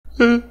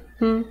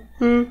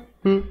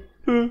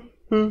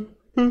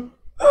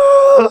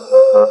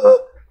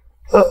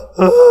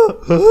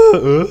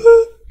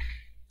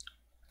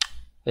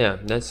Yeah,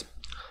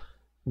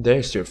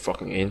 there's your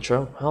fucking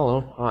intro.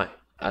 Hello, hi.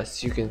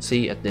 As you can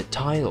see at the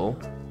title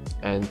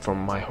and from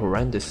my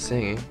horrendous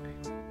singing.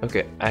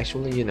 Okay,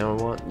 actually, you know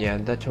what? Yeah,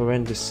 that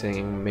horrendous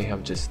singing may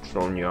have just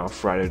thrown you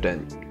off rather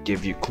than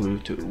give you clue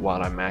to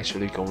what I'm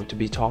actually going to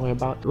be talking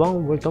about. Well,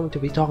 we're going to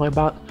be talking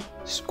about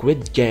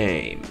Squid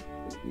Game.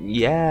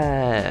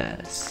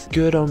 Yes,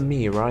 good on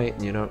me, right?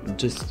 You know,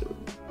 just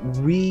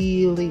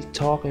really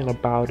talking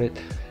about it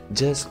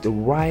just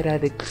right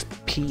at its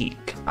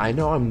peak. I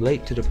know I'm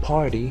late to the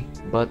party,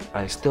 but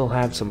I still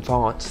have some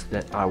thoughts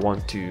that I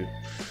want to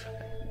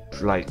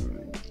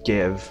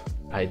give.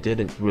 I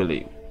didn't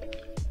really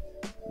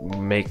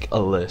make a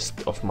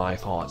list of my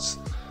thoughts,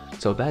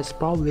 so that's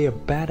probably a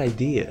bad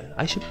idea.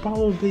 I should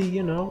probably,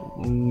 you know,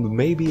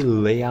 maybe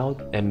lay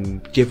out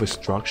and give a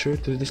structure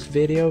to this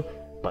video,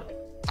 but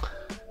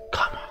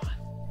come on,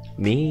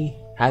 me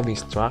having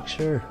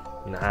structure?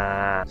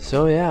 Nah.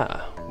 So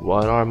yeah,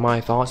 what are my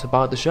thoughts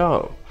about the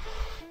show?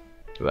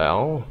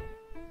 Well,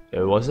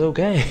 it was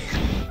okay.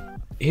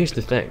 Here's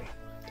the thing,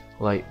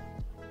 like,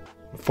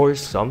 for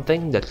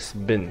something that's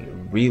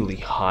been really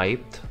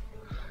hyped,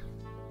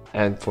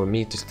 and for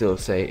me to still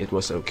say it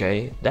was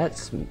okay,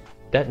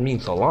 that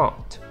means a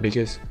lot,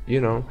 because,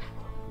 you know,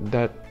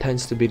 that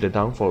tends to be the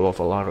downfall of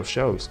a lot of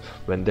shows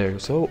when they're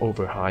so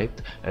overhyped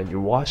and you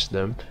watch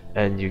them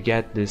and you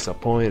get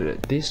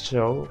disappointed. This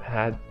show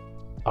had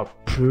a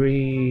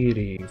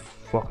pretty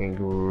fucking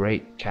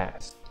great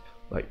cast,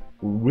 like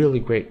really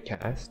great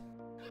cast,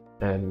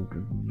 and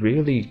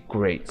really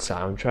great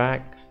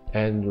soundtrack,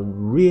 and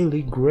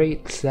really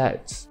great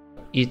sets.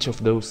 Each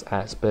of those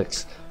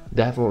aspects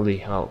definitely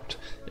helped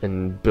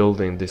in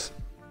building this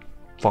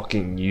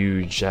fucking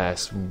huge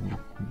ass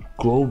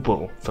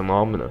global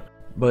phenomena.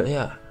 But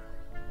yeah,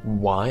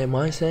 why am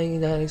I saying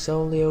that it's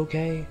only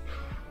okay?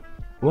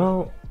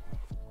 Well,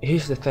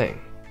 here's the thing.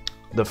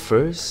 The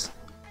first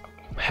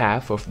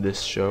half of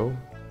this show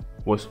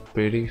was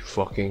pretty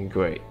fucking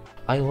great.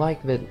 I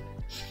like that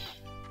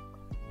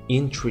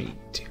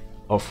intrigued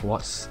of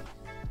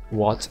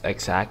what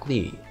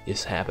exactly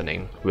is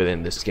happening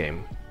within this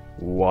game.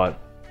 What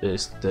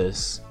is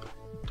this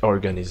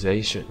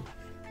organization?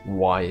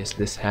 Why is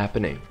this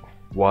happening?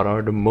 What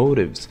are the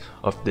motives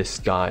of this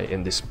guy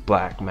in this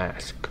black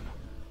mask?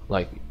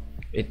 Like,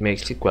 it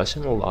makes you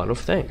question a lot of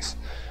things,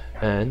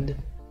 and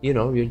you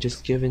know, you're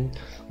just given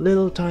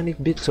little tiny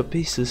bits of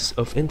pieces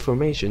of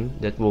information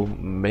that will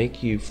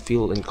make you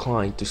feel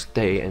inclined to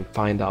stay and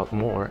find out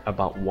more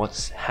about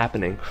what's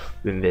happening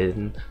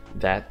within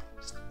that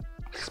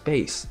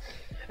space.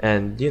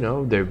 And you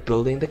know, they're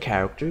building the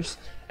characters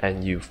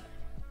and you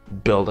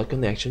build a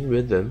connection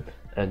with them,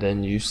 and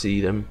then you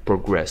see them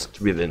progress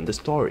within the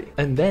story.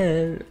 And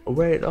then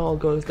where it all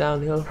goes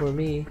downhill for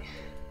me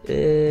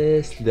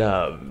is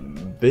the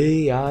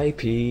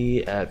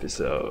VIP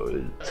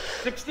episode.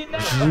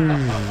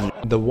 69.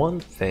 The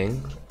one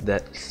thing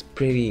that's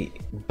pretty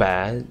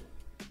bad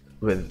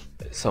with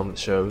some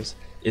shows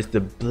is the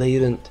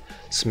blatant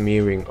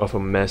smearing of a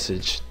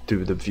message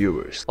to the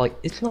viewers. Like,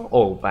 it's not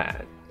all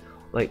bad,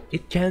 like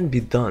it can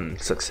be done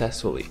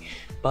successfully,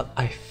 but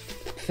I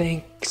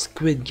think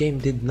Squid Game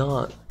did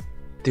not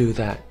do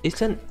that.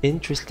 It's an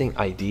interesting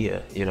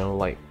idea, you know,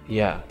 like,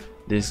 yeah,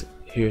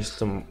 here's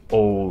some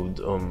old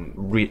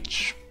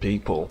rich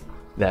people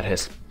that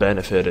has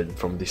benefited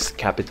from this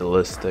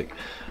capitalistic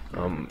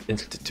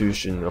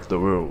institution of the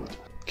world,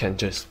 can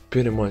just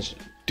pretty much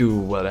do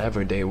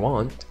whatever they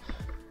want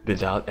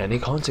without any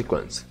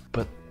consequence.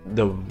 But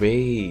the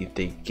way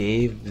they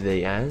gave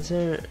the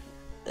answer,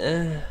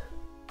 and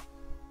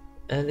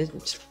it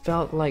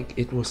felt like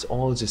it was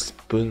all just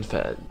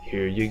spoon-fed.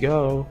 Here you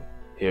go,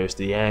 here's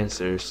the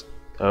answers,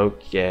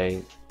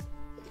 okay,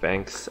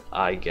 thanks,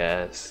 I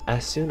guess.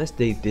 As soon as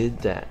they did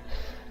that,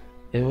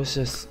 it was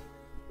just,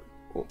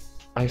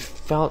 I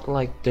felt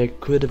like there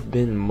could have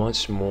been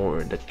much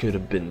more that could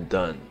have been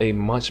done, a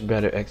much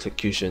better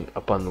execution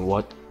upon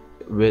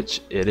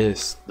which it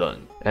is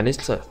done. And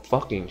it's a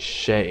fucking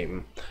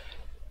shame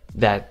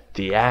that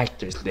the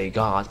actors they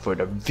got for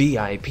the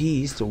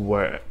VIPs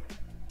were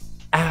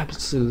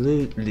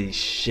absolutely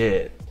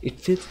shit. It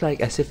feels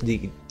like as if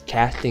the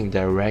casting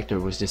director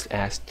was just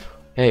asked,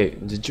 hey,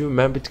 did you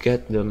remember to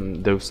get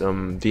those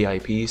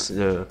VIPs,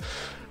 the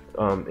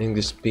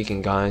English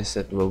speaking guys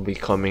that will be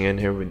coming in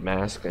here with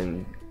masks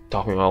and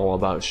talking all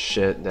about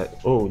shit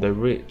that, oh, they're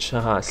rich,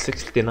 haha,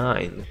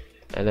 69.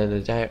 And then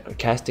the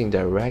casting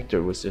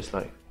director was just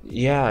like,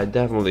 yeah,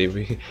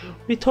 definitely,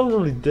 we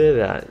totally did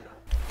that.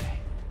 Hey,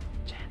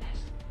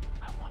 Janice,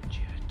 I want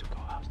you to go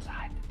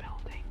outside the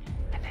building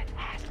and then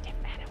ask if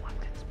anyone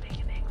can speak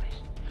in English.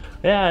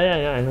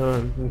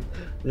 Yeah,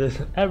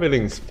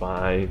 everything's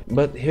fine.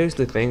 But here's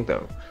the thing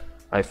though,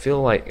 I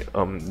feel like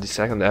the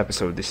second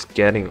episode is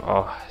getting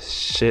a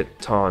shit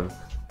ton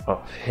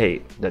of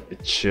hate that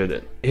it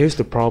shouldn't. Here's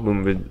the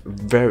problem with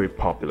very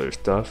popular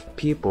stuff.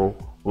 People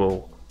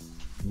will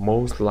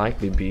most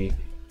likely be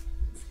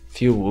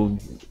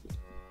fueled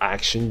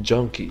action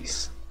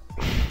junkies.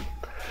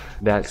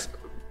 That's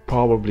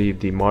probably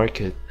the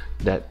market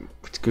that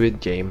Squid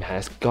Game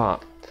has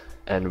got.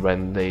 And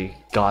when they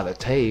got a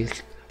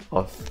taste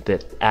of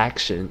that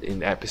action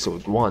in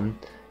episode 1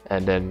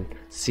 and then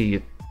see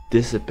it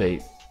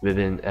dissipate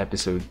within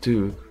episode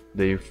 2,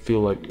 they feel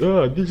like,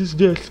 oh, this is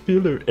just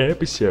filler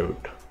episode.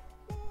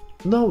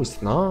 No,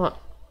 it's not.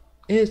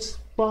 It's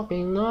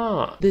fucking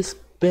not. This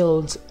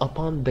builds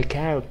upon the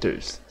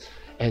characters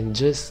and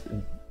just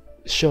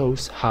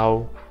shows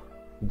how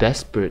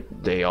desperate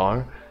they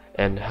are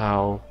and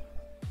how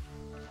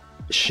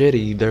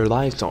shitty their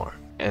lives are.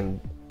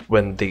 And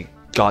when they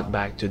got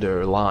back to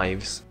their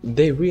lives,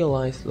 they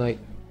realized like,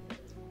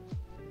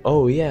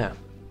 oh yeah,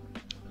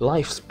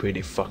 life's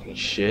pretty fucking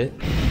shit.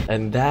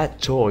 And that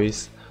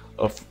choice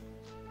of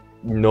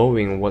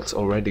knowing what's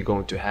already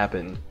going to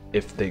happen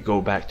if they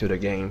go back to the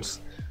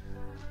games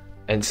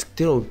and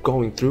still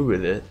going through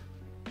with it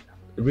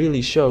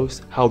really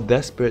shows how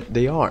desperate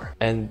they are,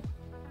 and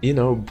you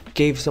know,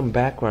 gave some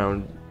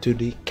background to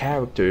the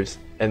characters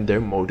and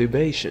their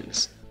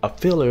motivations. A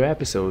filler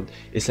episode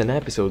is an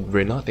episode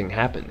where nothing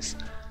happens.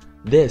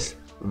 This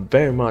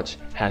very much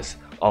has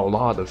a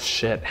lot of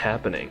shit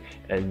happening,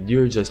 and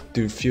you're just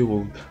too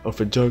fueled of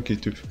a junkie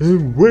to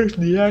where's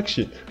the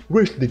action?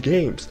 Where's the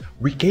games?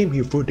 We came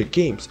here for the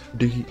games.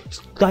 The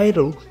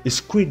title is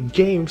Squid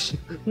Games.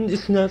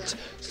 It's not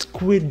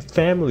Squid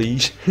Family.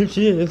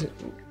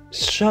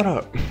 Shut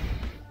up.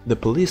 The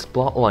police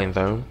plotline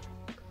though,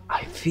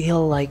 I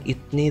feel like it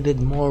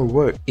needed more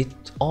work. It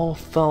all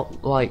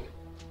felt like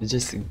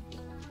just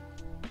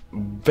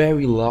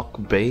very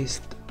luck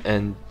based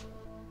and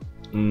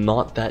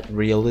not that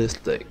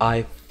realistic.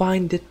 I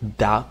find it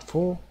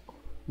doubtful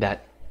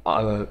that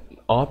an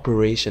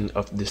operation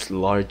of this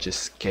larger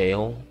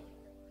scale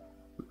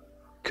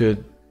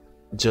could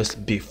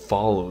just be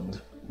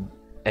followed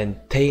and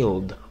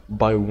tailed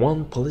by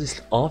one police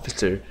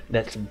officer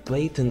that's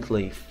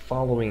blatantly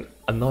following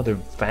another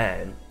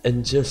van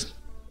and just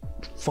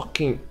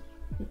fucking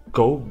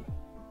go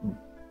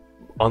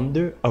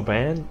under a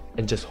van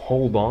and just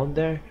hold on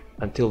there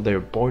until they're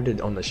boarded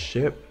on the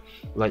ship.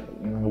 Like,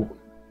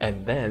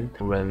 and then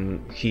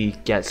when he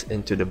gets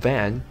into the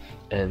van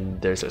and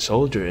there's a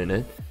soldier in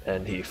it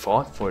and he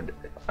fought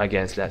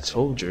against that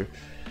soldier,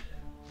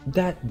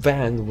 that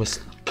van was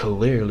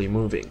clearly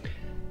moving.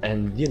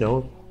 And you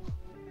know,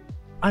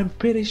 I'm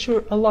pretty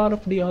sure a lot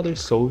of the other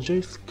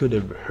soldiers could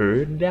have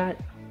heard that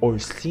or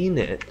seen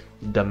it.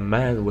 The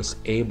man was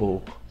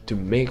able to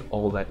make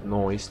all that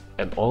noise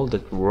and all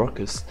that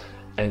ruckus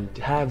and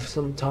have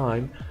some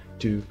time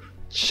to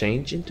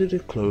change into the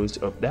clothes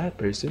of that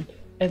person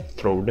and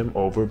throw them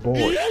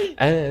overboard.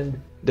 And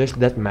there's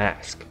that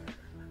mask,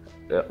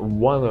 that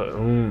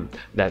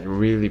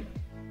really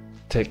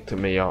ticked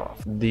me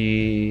off.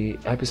 The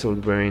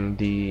episode wherein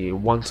the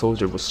one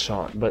soldier was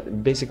shot,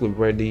 but basically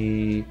where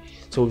the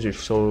soldier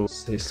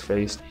shows his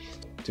face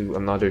to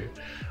another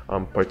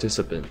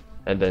participant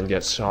and then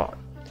gets shot,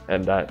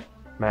 and that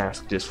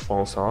mask just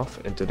falls off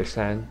into the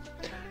sand,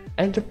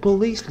 and the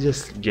police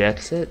just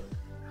gets it.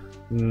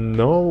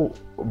 No,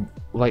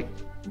 like,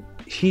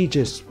 he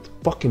just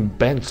fucking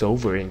bends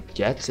over and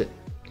gets it.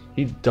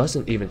 He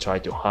doesn't even try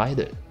to hide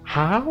it.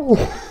 How?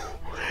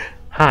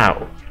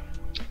 How?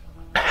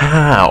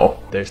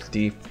 There's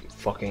the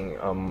fucking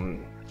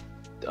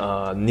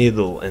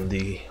needle and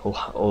the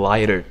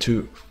lighter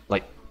too.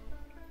 Like,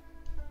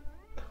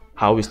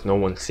 how is no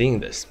one seeing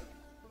this?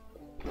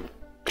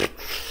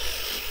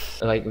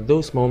 Like,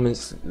 those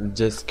moments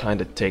just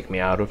kind of take me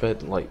out of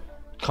it. Like,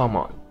 come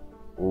on,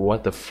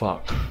 what the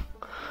fuck?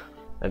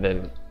 And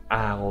then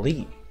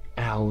Ali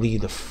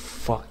the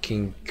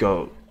fucking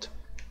goat.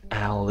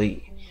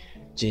 Ali,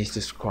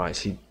 Jesus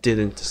Christ, he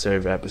didn't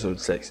deserve episode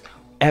 6.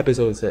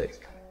 Episode 6.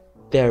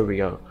 There we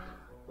go.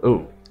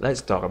 Oh,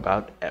 let's talk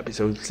about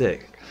episode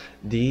 6.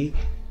 The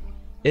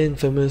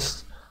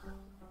infamous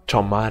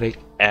traumatic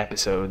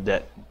episode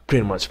that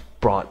pretty much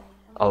brought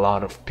a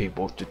lot of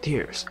people to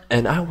tears.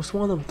 And I was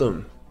one of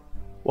them.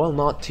 Well,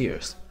 not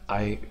tears.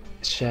 I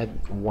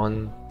shed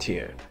one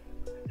tear.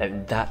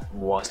 And that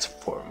was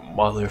for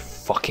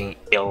motherfucking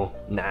Il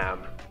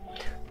Nam.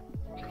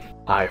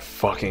 I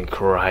fucking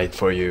cried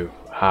for you.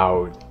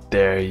 How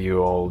dare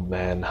you, old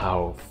man?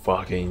 How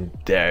fucking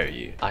dare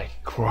you? I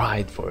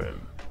cried for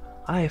him.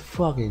 I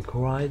fucking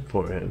cried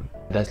for him.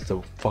 That's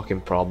the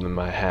fucking problem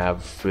I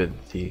have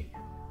with the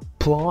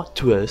plot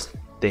twist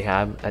they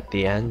have at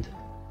the end.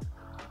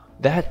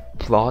 That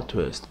plot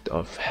twist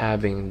of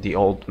having the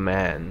old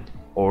man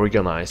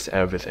organize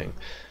everything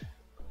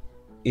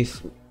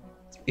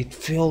it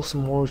feels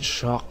more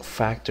shock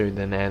factor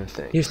than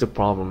anything. Here's the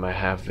problem I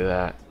have with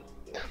that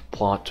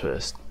plot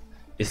twist,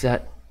 is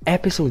that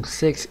episode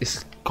 6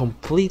 is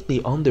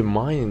completely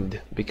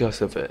undermined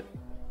because of it.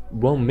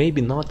 Well,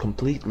 maybe not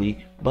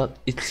completely, but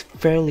it's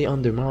fairly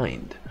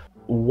undermined.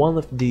 One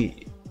of the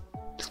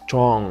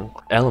strong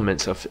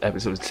elements of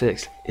episode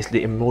 6 is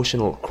the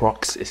emotional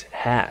crux it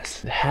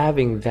has.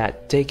 Having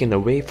that taken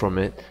away from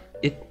it,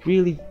 it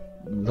really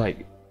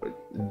like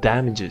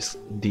damages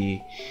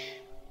the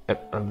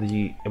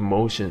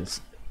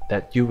emotions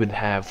that you would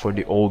have for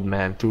the old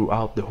man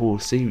throughout the whole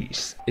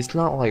series. It's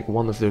not like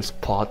one of those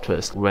plot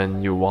twists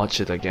when you watch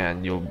it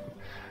again you'll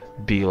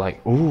be like,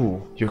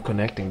 ooh, you're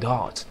connecting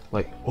dots,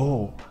 like,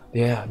 oh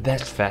yeah,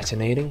 that's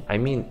fascinating. I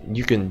mean,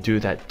 you can do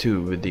that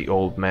too with the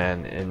old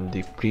man in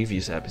the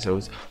previous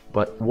episodes,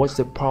 but what's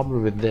the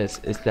problem with this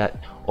is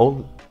that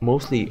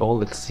mostly all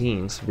the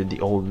scenes with the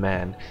old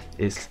man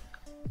is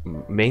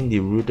mainly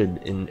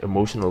rooted in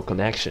emotional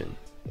connection,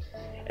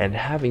 and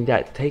having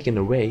that taken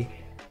away,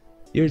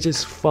 you're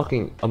just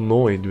fucking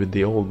annoyed with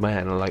the old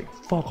man, like,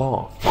 fuck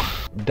off.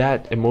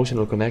 That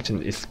emotional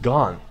connection is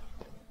gone.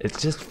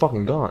 It's just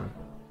fucking gone.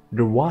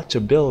 The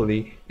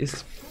watchability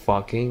is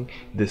fucking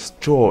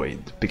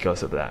destroyed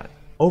because of that.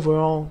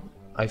 Overall,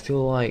 I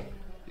feel like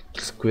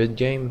Squid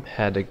Game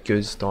had a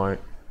good start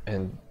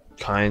and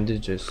kinda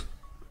just,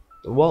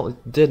 well,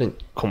 it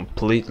didn't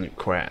completely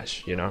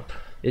crash, you know?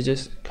 It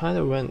just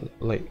kinda went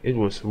like, it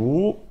was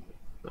whoop,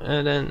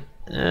 and then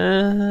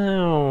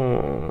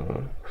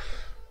ow.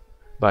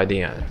 By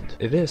the end,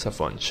 it is a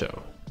fun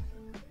show.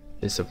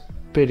 It's a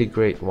pretty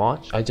great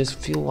watch. I just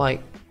feel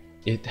like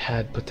it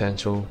had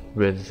potential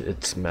with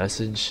its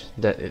message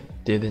that it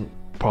didn't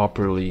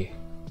properly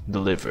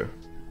deliver,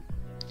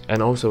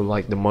 and also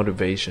like the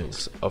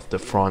motivations of the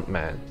front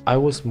man. I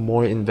was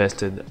more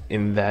invested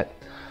in that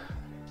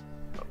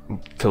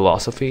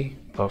philosophy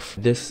of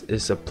this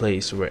is a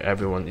place where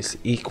everyone is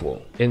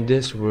equal. In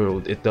this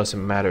world, it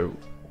doesn't matter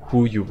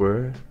who you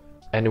were,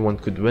 anyone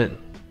could win,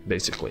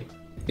 basically.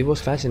 It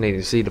was fascinating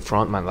to see the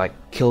frontman like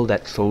kill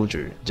that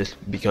soldier just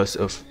because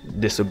of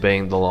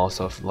disobeying the laws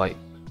of like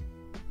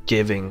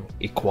giving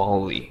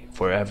equality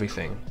for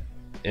everything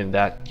in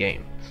that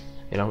game.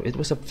 You know, it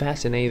was a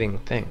fascinating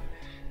thing.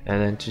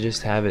 And then to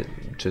just have it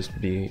just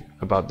be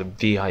about the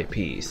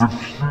VIPs,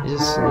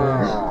 just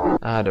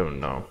I don't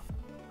know.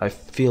 I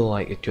feel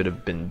like it could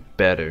have been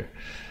better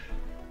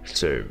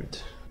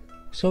served.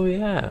 So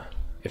yeah,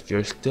 if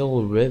you're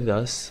still with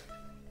us,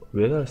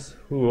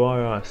 who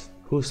are us?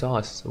 Who's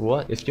us?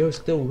 What? If you're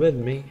still with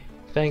me,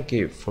 thank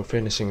you for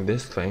finishing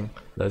this thing.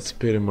 That's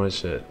pretty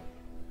much it.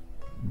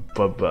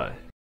 Bye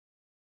bye.